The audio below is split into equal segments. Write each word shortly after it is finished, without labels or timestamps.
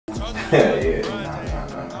Yeah,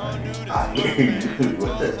 nah. I hear you.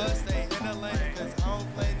 What the?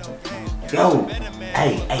 Yo,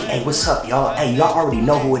 hey, what's up, y'all? Hey, y'all already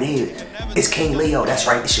know who it is. It's King Leo, that's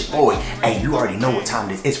right, it's your boy. Hey, you already know what time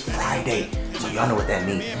it is. It's Friday, so y'all know what that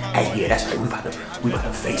means. Hey, yeah, that's right, we about to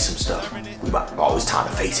face some stuff. Oh, it's time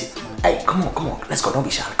to face it. Hey, come on, let's go, don't be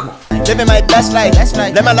shy, come on. Living my best life,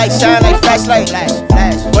 let my light shine like flashlight.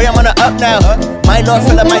 Boy, I'm on the up now, my Lord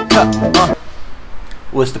fill up my cup.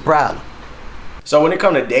 What's the problem? So when it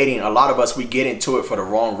comes to dating, a lot of us, we get into it for the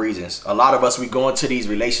wrong reasons. A lot of us, we go into these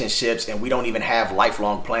relationships and we don't even have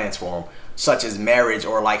lifelong plans for them, such as marriage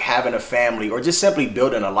or like having a family or just simply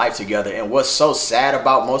building a life together. And what's so sad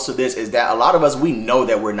about most of this is that a lot of us, we know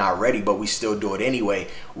that we're not ready, but we still do it anyway.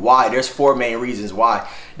 Why? There's 4 main reasons why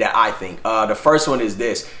that I think. The first one is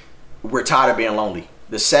this: we're tired of being lonely.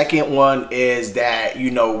 The second one is that,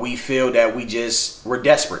 you know, we feel that we're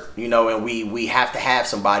desperate, you know, and we have to have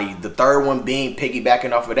somebody. The third one being,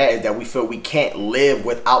 piggybacking off of that, is that we feel we can't live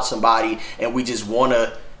without somebody and we just want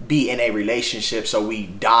to be in a relationship, so we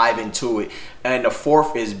dive into it. And the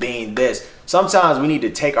fourth is being this: sometimes we need to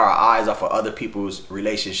take our eyes off of other people's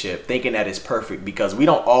relationship thinking that it's perfect, because we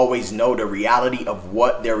don't always know the reality of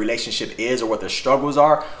what their relationship is or what their struggles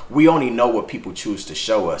are. We only know what people choose to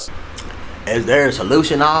show us. Is there a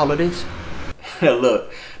solution to all of this?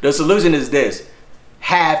 Look, the solution is this: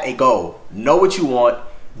 have a goal, know what you want,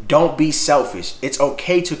 don't be selfish. It's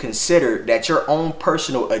okay to consider that your own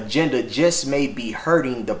personal agenda just may be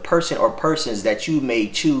hurting the person or persons that you may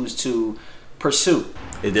choose to pursue.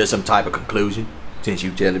 Is there some type of conclusion, since you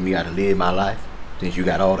telling me how to live my life? Since you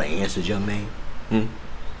got all the answers, young man?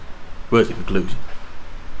 What's the conclusion?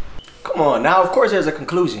 Come on now, of course there's a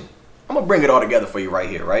conclusion. I'm gonna bring it all together for you right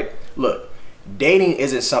here, right? Look, dating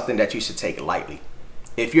isn't something that you should take lightly.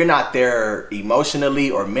 If you're not there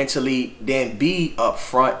emotionally or mentally, then be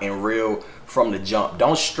upfront and real from the jump.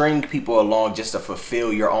 Don't string people along just to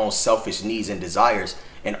fulfill your own selfish needs and desires.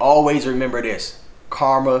 And always remember this: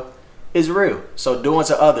 karma is real. So do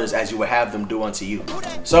unto others as you would have them do unto you.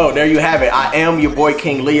 So there you have it. I am your boy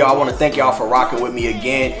King Leo. I want to thank y'all for rocking with me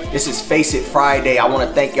again. This is Face It Friday. I want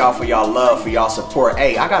to thank y'all for y'all love, for y'all support.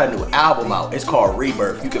 Hey, I got a new album out. It's called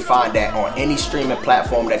Rebirth. You can find that on any streaming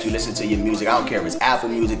platform that you listen to your music. I don't care if it's Apple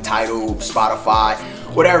Music, Tidal, Spotify,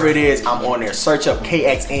 whatever it is, I'm on there. Search up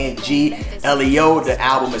KXNGLEO. The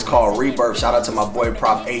album is called Rebirth. Shout out to my boy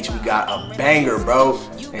Prof H. We got a banger, bro.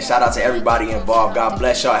 And shout out to everybody involved. God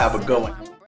bless y'all. Have a good one.